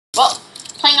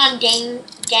on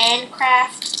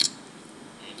Dancraft.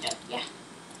 And, yeah.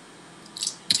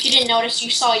 If you didn't notice, you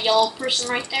saw a yellow person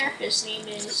right there. His name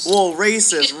is... Whoa,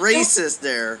 racist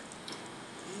there.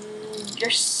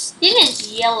 Your skin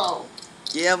is yellow.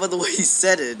 Yeah, but the way he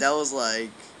said it, that was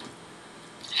like...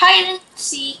 Hide and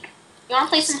seek. You want to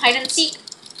play some hide and seek?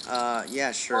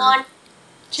 Yeah, sure. 1,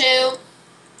 2,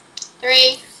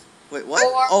 3. Wait, what?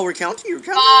 4, oh, we're counting? You're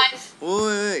counting? 5.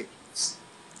 Wait.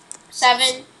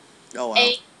 7. Oh, wow.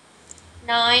 8.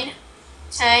 9.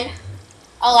 10.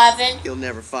 11. You'll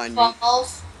never find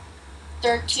 12.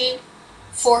 13.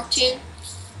 14.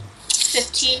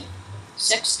 15.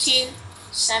 16.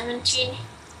 17.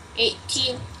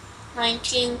 18.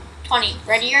 19. 20.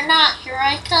 Ready or not, here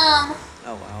I come.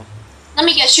 Oh, wow. Let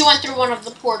me guess, you went through one of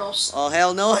the portals. Oh,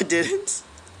 hell no, I didn't.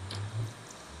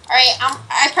 Alright,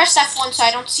 I pressed F1 so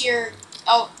I don't see your...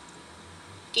 Oh.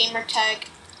 Gamer tag.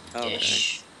 Okay.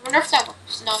 Ish. I wonder if that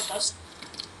works. No, it doesn't.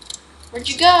 Where'd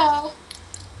you go?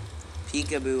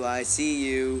 Peekaboo, I see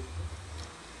you.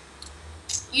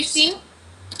 You see?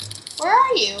 Where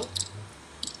are you?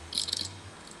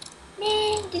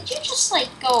 Man, did you just, like,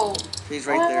 go... He's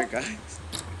right there, guys.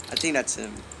 I think that's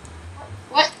him.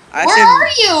 What? Where are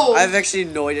you? I've actually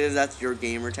no idea if that's your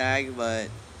gamer tag, but...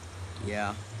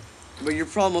 Yeah. But you're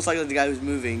probably most likely the guy who's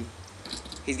moving.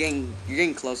 You're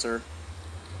getting closer.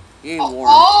 You're getting warm.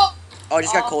 Oh, it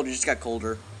just got colder. You just got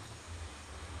colder.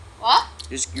 What?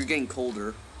 You're getting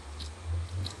colder.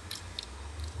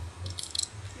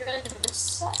 You're on the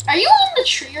side. Are you on the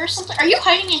tree or something? Are you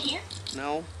hiding in here?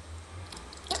 No.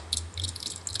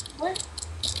 What?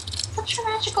 What's your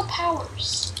magical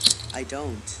powers? I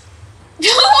don't. What do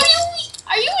you mean?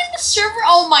 Are you in the server?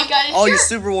 Oh my god. Oh, you're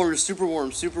super warm. You're super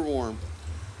warm. Super warm.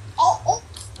 Oh,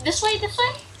 this way, this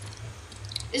way?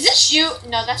 Is this you?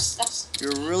 No, that's... You're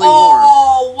really warm.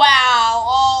 Oh, wow.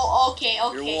 Oh, okay.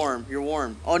 You're warm. You're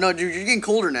warm. Oh, no, dude, you're getting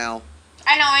colder now.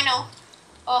 I know.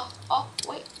 Oh,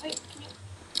 wait. Can you...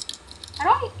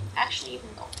 How do I actually even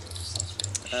go through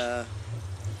this?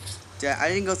 Yeah, I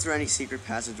didn't go through any secret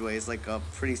passageways, like a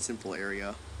pretty simple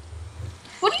area.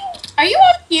 What are you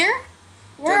up here?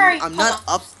 Where are you? I'm not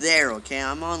up there, okay?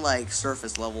 I'm on, like,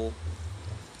 surface level.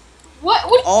 What?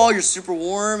 Oh, you're super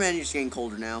warm and you're just getting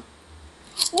colder now.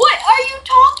 What are you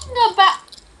talking about?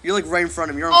 You're like right in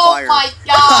front of me. You're on fire. Oh my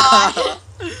god.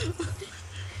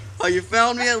 Oh, you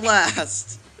found me at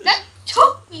last. That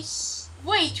took me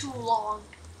way too long.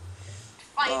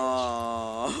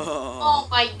 Oh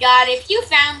my god. If you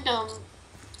found them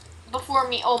before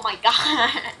me, oh my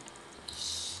god.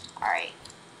 Alright.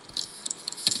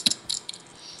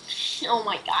 Oh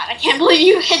my god. I can't believe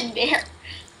you hid there.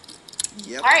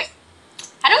 Yep. Alright.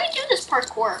 How do we do this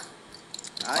parkour?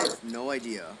 I have no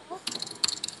idea.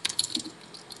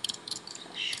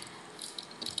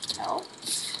 No.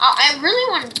 I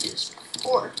really want to do this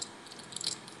parkour.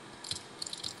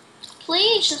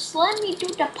 Please, just let me do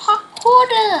the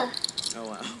parkour. Oh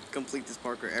wow. Complete this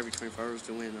parkour every 24 hours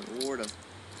to win a reward of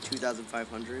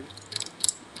 2,500.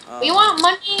 We want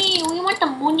money. We want the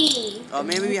money.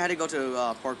 Maybe we had to go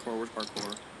to parkour. Where's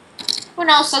parkour? Who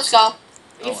knows? Let's go. Are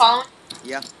you following?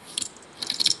 Yeah.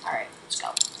 Alright, let's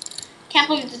go. Can't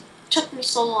believe it took me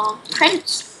so long.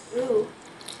 Prince. Ooh.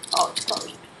 Oh, it's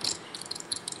closed.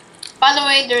 By the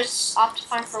way, there's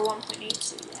Optifine for 1.8,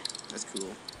 so yeah. That's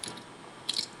cool.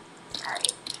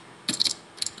 Alright.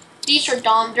 These are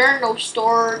dumb. They're no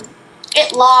stored.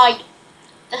 It lied.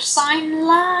 The sign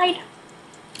lied.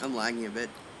 I'm lagging a bit.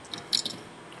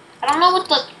 I don't know what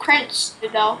the credits do,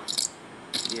 though.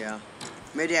 Yeah.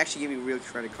 Maybe they actually give you a real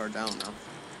credit card. I don't know.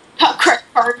 Credit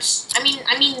cards. I mean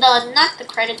the not the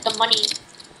credit, the money.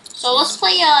 So let's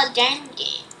play Dan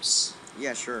games.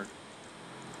 Yeah, sure.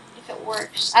 If it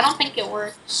works. I don't think it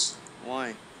works.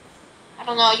 Why? I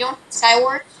don't know. You want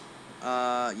Skywars?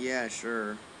 Yeah,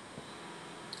 sure.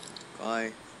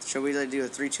 Bye. Shall we like do a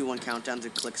 3, 2, 1 countdown to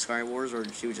click Skywars, or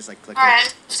should we just like click?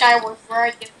 Alright, Skywars. Where are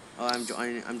you? Oh, I'm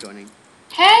joining.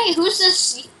 Hey, who's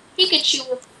this Pikachu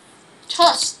with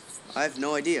tusks? I have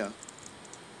no idea.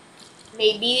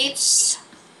 Maybe it's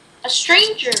a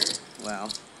stranger. Wow.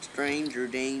 Stranger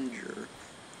danger.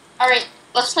 Alright,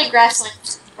 let's play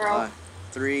Grasslands, bro.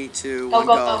 3, 2, 1,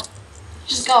 go.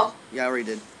 Just go. Yeah, I already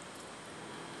did.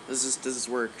 Does this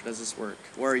work? Does this work?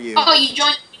 Where are you? Oh, you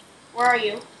joined me. Where are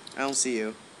you? I don't see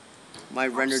you. My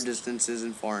render distance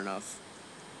isn't far enough.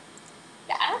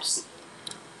 Yeah, I don't see.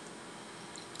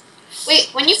 Wait,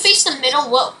 when you face the middle,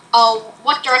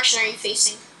 what direction are you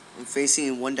facing? I'm facing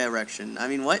in one direction. I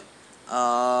mean, what?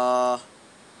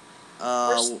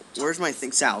 Where's my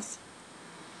thing? South.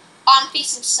 I'm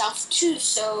facing south too,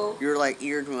 so... You're like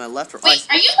ear to my left or Wait,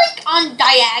 are you like on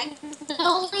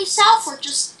diagonally south or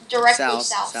just directly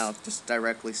south, just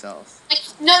directly south. Like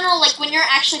no, like when you're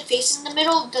actually facing the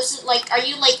middle, does it like are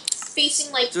you like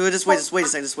facing like? So just wait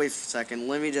a second.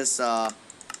 Let me just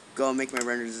go make my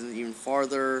renders even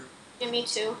farther. Yeah, me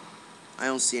too. I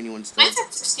don't see anyone still. Mine's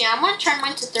at 60. I'm gonna turn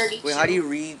mine to 32. Wait, how do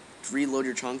you reload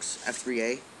your chunks?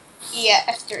 F3A. Yeah,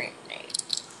 F3A.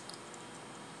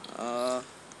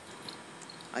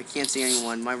 I can't see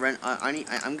anyone. My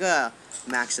I'm gonna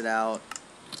max it out.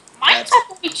 Mine's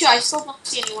at 32. I still don't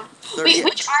see anyone. Wait,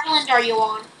 which island are you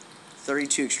on?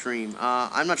 32 extreme.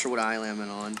 I'm not sure what island I'm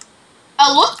on.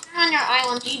 Look on your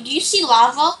island. Do you see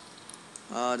lava?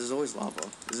 There's always lava,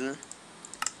 isn't there?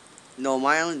 No,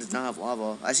 my island does not have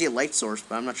lava. I see a light source,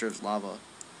 but I'm not sure it's lava.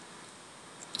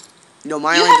 No,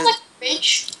 my island have like a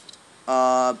bridge?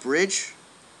 Bridge?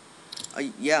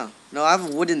 Yeah. No, I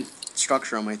have a wooden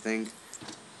structure on my thing.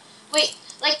 Wait,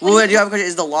 like. Wait, do you have a question?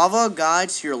 Is the lava guy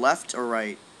to your left or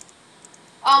right?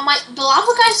 The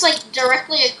lava guy's like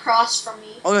directly across from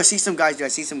me. Oh, I see some guys. I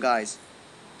see some guys.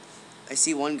 I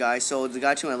see one guy. So the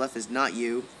guy to my left is not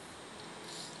you.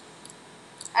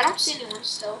 I don't see anyone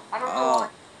still. I don't know why.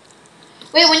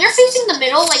 Wait, when you're facing the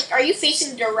middle, like, are you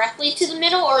facing directly to the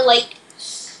middle or like?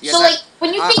 Yes, so like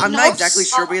when you think I'm north, not exactly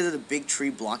sure because of the big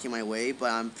tree blocking my way, but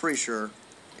I'm pretty sure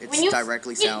it's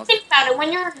directly south. Think about it.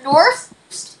 When you're north,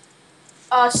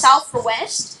 south or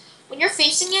west, when you're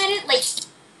facing at it, like.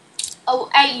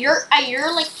 At your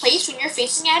like place when you're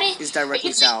facing at it, it's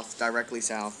directly south. Directly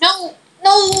south. No,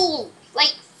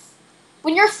 like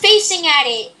when you're facing at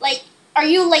it, like are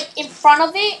you like in front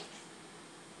of it?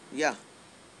 Yeah.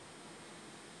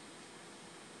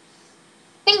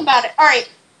 Think about it. All right.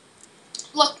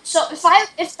 Look, so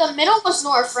if the middle was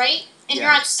north, right, and you're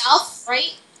on south,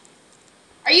 right?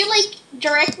 Are you like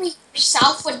directly where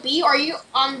south would be, or are you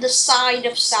on the side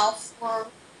of south, or?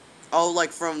 Oh,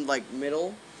 like from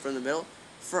middle. From the middle?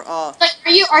 Like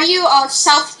are you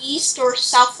southeast or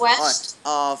southwest?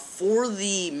 For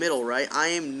the middle, right? I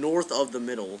am north of the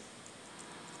middle.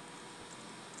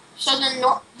 So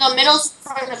the middle's in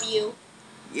front of you.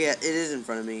 Yeah, it is in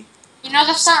front of me. You know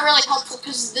that's not really helpful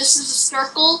because this is a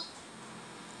circle.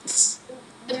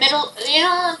 The middle, you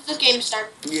know, the game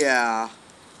started. Yeah.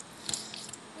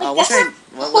 Like,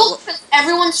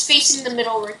 everyone's facing the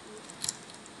middle, Ricky.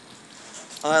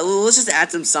 Let's just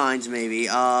add some signs, maybe.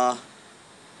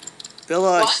 Build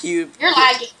a huge. You're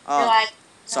lagging. You're lagging.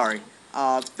 Sorry.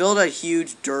 Build a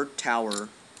huge dirt tower.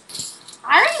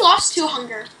 I already lost 2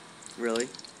 hunger. Really?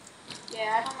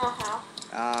 Yeah, I don't know how.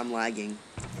 I'm lagging.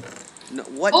 No,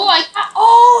 what? Oh,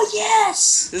 oh,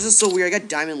 yes! This is so weird. I got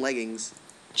diamond leggings.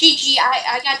 GG,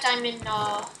 I got diamond,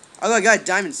 Oh, I got a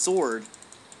diamond sword.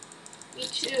 Me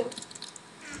too.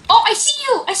 Oh, I see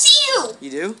you! I see you!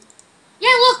 You do? Yeah,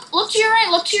 look to your right,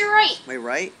 look to your right. My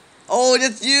right? Oh,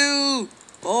 that's you!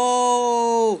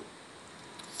 Oh!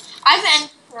 I have an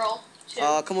ender pearl, too.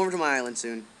 Come over to my island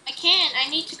soon. I can't. I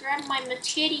need to grab my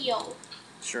material.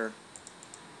 Sure.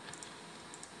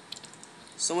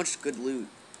 So much good loot.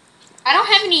 I don't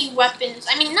have any weapons.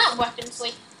 I mean, not weapons,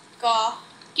 like, do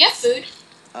you have food?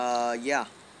 Yeah.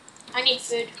 I need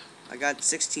food. I got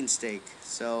 16 steak,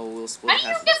 so we'll split half.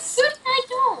 How do you get food and I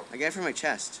don't? I got it from my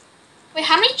chest. Wait,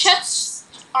 how many chests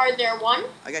are there? 1?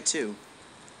 I got 2.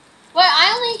 Well,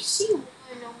 I only see 1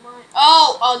 on mine.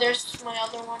 Oh, there's my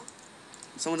other one.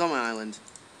 Someone's on my island.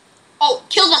 Oh,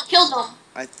 kill them.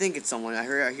 I think it's someone. I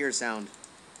hear a sound.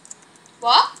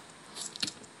 What?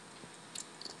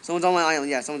 Someone's on my island.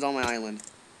 Yeah, someone's on my island.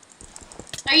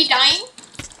 Are you dying?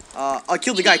 I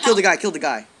killed the guy. Killed the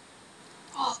guy.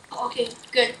 Oh, okay,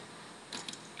 good.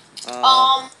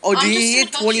 Oh, do you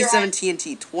get 27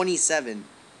 TNT? 27.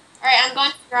 Alright, I'm going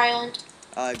to your island.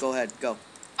 Go ahead. Go.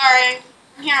 Alright,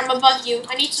 I'm here. I'm above you.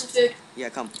 I need some food. Yeah,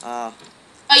 come. Oh,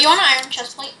 you want an iron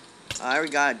chest plate? I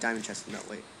already got a diamond chest. No,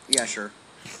 wait. Yeah, sure.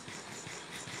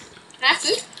 Can I have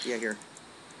food? Yeah, here.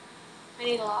 I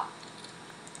need a lot.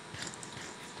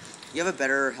 You have a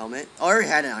better helmet? Oh, I already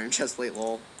had an iron chest plate,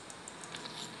 lol.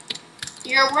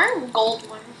 You're wearing a gold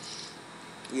one.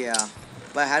 Yeah,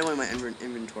 but I had one in my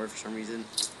inventory for some reason.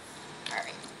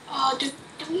 Alright. Oh, do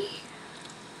we...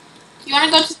 You want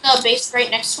to go to the base right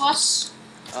next to us?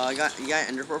 You got an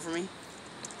ender pearl for me?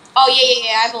 Oh,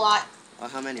 yeah, I have a lot.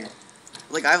 How many?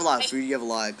 Like, I have a lot of food, you have a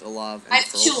lot of ender pearls. I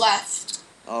have 2 left.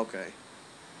 Okay.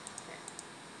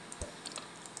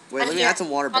 Wait, let me add some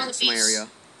water buckets to my area.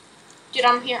 Dude,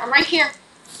 I'm here. I'm right here.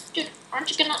 Dude, aren't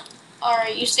you gonna...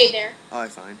 Alright, you stay there.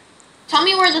 Alright, fine. Tell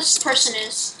me where this person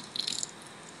is.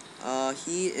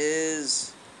 He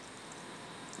is...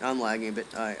 I'm lagging a bit.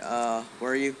 Alright,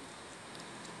 where are you?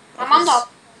 I'm on top.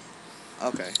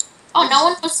 Okay. Oh, no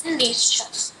one was in these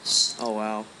chests. Oh,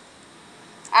 wow.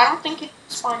 I don't think it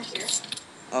spawned here.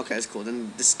 Okay, that's cool.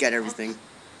 Then just get everything.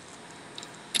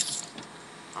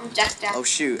 I'm decked out. Oh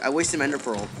shoot! I wasted my ender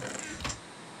pearl.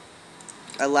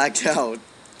 I lagged out.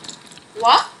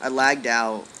 What? I lagged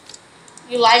out.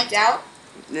 You lagged out?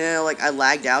 No, like I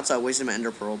lagged out, so I wasted my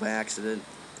ender pearl by accident.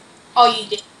 Oh, you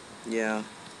did. Yeah.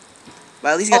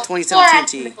 But at least you got 27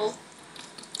 TNT.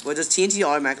 Well, does TNT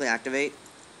automatically activate?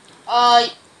 Try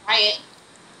it.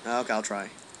 Okay, I'll try.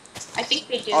 I think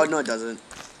they do. Oh no, it doesn't.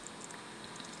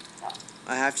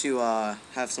 I have to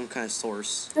have some kind of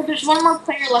source. So there's one more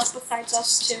player left besides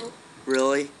us too.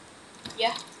 Really?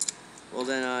 Yeah. Well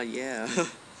then, yeah.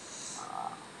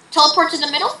 Teleport to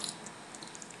the middle?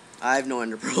 I have no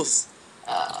ender pearls.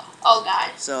 Oh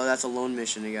god. So that's a lone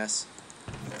mission, I guess.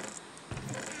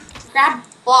 Grab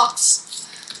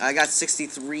blocks. I got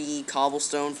 63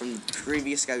 cobblestone from the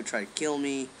previous guy who tried to kill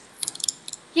me.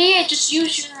 Yeah, just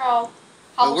use your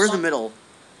Wait, where's the middle?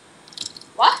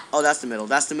 What? Oh, that's the middle.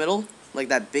 That's the middle? Like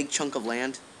that big chunk of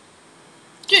land?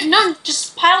 Dude, no,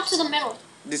 just pile to the middle.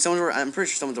 Dude, I'm pretty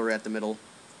sure someone's already at the middle.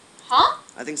 Huh?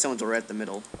 I think someone's already at the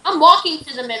middle. I'm walking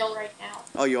to the middle right now.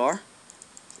 Oh, you are?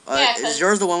 Yeah, is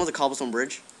yours the one with the cobblestone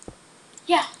bridge?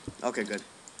 Yeah. Okay, good.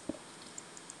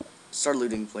 Start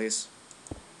looting the place.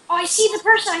 Oh, I see the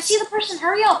person. I see the person.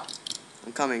 Hurry up.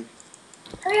 I'm coming.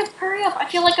 Hurry up, hurry up. I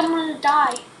feel like I'm gonna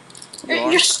die.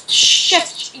 You're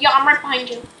shift. Yeah, I'm right behind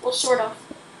you. Well, sort of.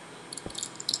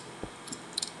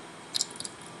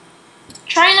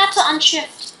 Try not to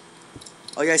unshift.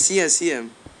 Oh, yeah, I see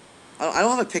him. I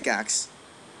don't have a pickaxe.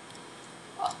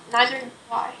 Neither do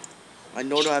I.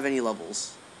 Nor do I have any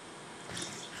levels.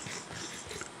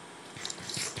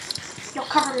 Yo,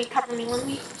 cover me, let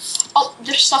me... Oh,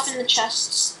 there's stuff in the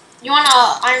chests. You want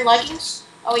iron leggings?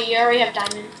 Oh, you already have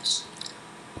diamonds.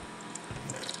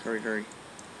 Hurry.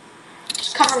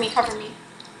 Just cover me.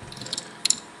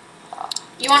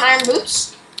 You want iron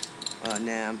boots?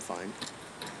 Nah, I'm fine.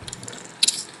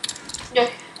 Yeah.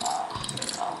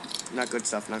 Not good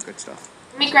stuff.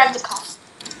 Let me grab the coffee.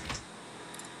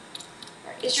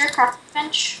 Is your crafting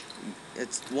bench?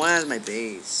 It's one as my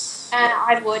base.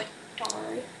 I would. Don't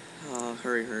worry. Oh,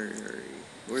 hurry.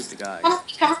 Where's the guy?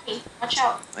 Cover me. Watch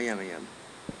out. I am.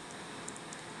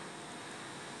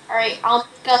 Alright, I'll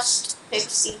make us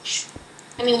picks each.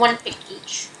 I mean, one pick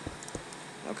each.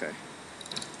 Okay.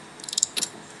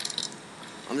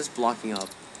 I'm just blocking up.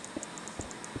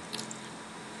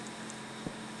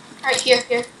 Alright,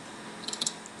 here.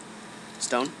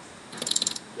 Stone?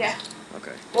 Yeah.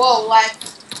 Okay. Whoa, lag.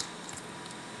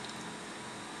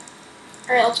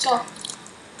 Alright, let's go.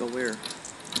 Go where?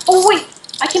 Oh, wait!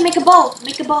 I can make a bow.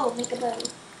 Make a bow.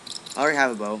 I already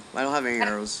have a bow. I don't have any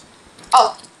arrows.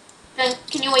 Oh. Then,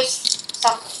 can you waste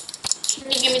stuff?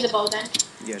 Can you give me the bow, then?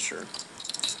 Yeah, sure.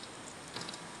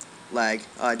 Lag.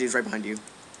 Dude's right behind you.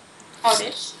 Oh, it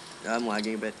is? I'm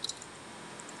lagging a bit.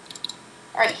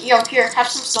 Alright, yo, here, have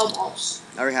some snowballs.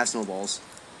 I already have snowballs.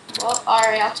 Well,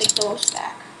 alright, I'll take those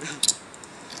back.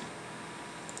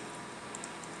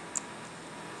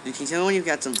 Dude, can you tell me when you've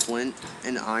got some flint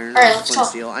and iron? Alright, let's flint go.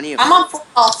 steel? I need I'm on full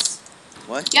health.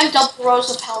 What? You have double rows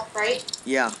of health, right?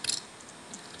 Yeah.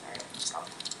 Alright, let's go.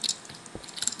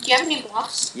 Do you have any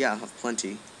blocks? Yeah, I have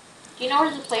plenty. Do you know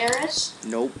where the player is?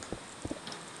 Nope.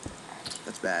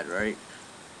 That's bad, right?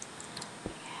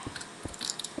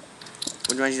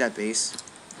 When do I see that base?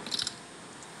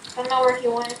 I don't know where he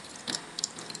went.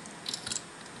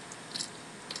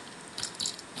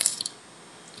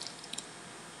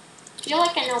 I feel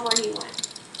like I know where he went.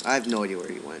 I have no idea where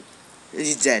he went.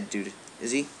 He's dead, dude.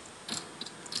 Is he?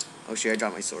 Oh shit, I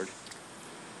dropped my sword.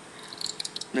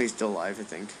 No, he's still alive, I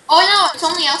think. Oh no, it's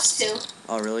only us two.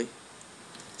 Oh, really?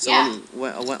 So yeah. Do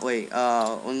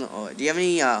you have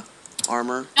any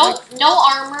armor? No, like, no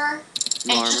armor.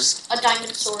 No armor? Just a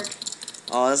diamond sword.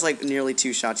 Oh, that's like nearly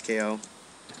 2 shots KO.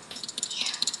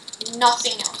 Yeah.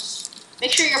 Nothing else.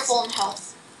 Make sure you're full in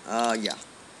health. Yeah.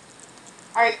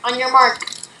 Alright, on your mark.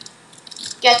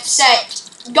 Get set.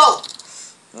 Go!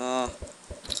 Yo,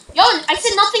 I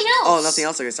said nothing else! Oh, nothing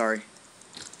else? Okay, sorry.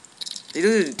 They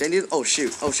do. Oh,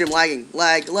 shoot. I'm lagging.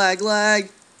 Lag. No!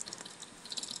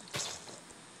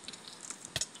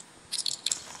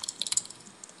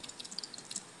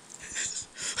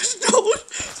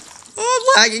 Oh, I'm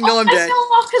lagging. No, I'm dead. I fell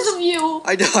off because of you.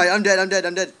 I died. I'm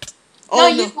dead. Oh, no,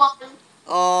 you won.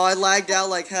 Oh, I lagged out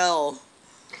like hell.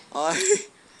 Oh,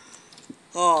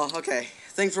 okay.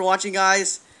 Thanks for watching,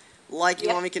 guys. Like you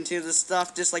want me to continue this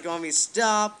stuff, dislike you want me to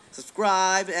stop,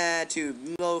 subscribe to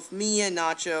both me and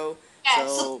Nacho,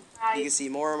 so you can see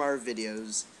more of our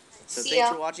videos. So thanks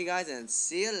for watching, guys, and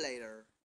see you later.